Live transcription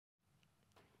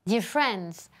Dear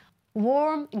friends,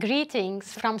 warm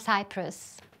greetings from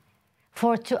Cyprus.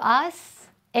 For to us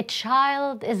a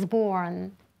child is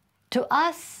born, to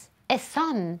us a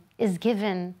son is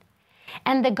given,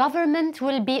 and the government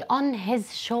will be on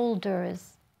his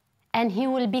shoulders, and he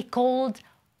will be called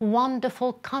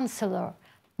Wonderful Counselor,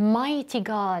 Mighty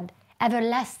God,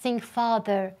 Everlasting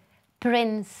Father,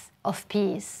 Prince of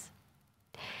Peace.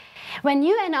 When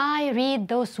you and I read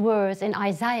those words in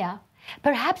Isaiah,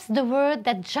 perhaps the word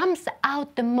that jumps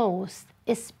out the most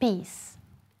is peace.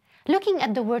 Looking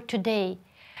at the word today,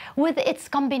 with its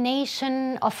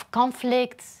combination of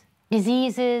conflicts,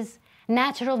 diseases,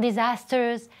 natural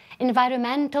disasters,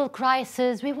 environmental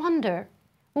crises, we wonder,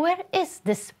 where is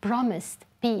this promised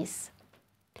peace?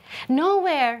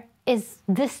 Nowhere is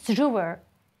this truer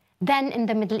than in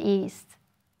the Middle East.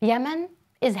 Yemen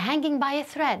is hanging by a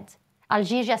thread.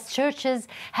 Algeria's churches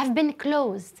have been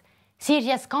closed.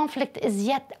 Syria's conflict is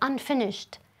yet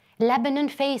unfinished. Lebanon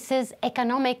faces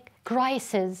economic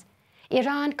crisis.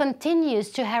 Iran continues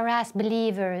to harass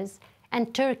believers,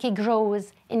 and Turkey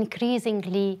grows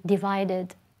increasingly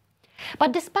divided.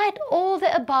 But despite all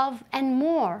the above and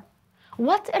more,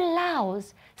 what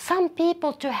allows some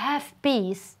people to have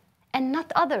peace and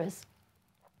not others?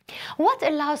 What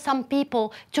allows some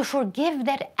people to forgive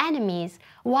their enemies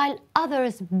while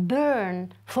others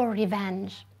burn for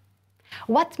revenge?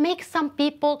 What makes some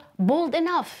people bold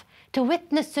enough to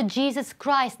witness to Jesus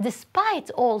Christ despite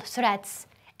all threats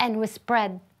and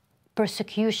widespread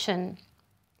persecution?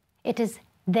 It is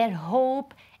their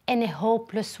hope in a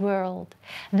hopeless world,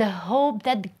 the hope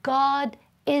that God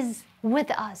is with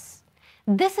us.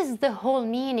 This is the whole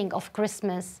meaning of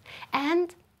Christmas,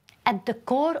 and at the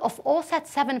core of OSAT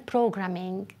 7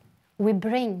 programming, we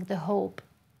bring the hope.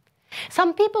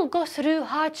 Some people go through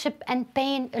hardship and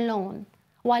pain alone,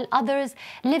 while others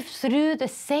live through the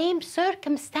same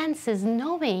circumstances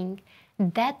knowing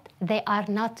that they are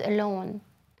not alone.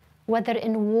 Whether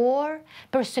in war,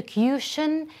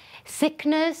 persecution,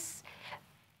 sickness,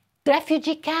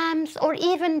 refugee camps, or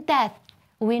even death,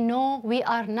 we know we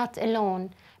are not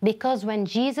alone, because when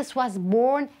Jesus was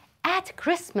born at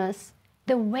Christmas,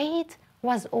 the wait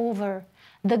was over.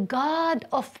 The God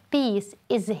of peace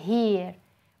is here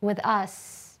with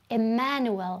us.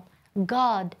 Emmanuel,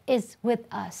 God is with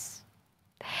us.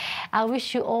 I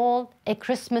wish you all a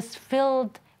Christmas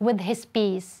filled with His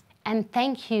peace, and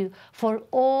thank you for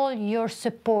all your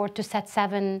support to Set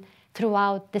 7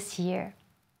 throughout this year.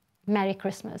 Merry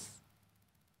Christmas.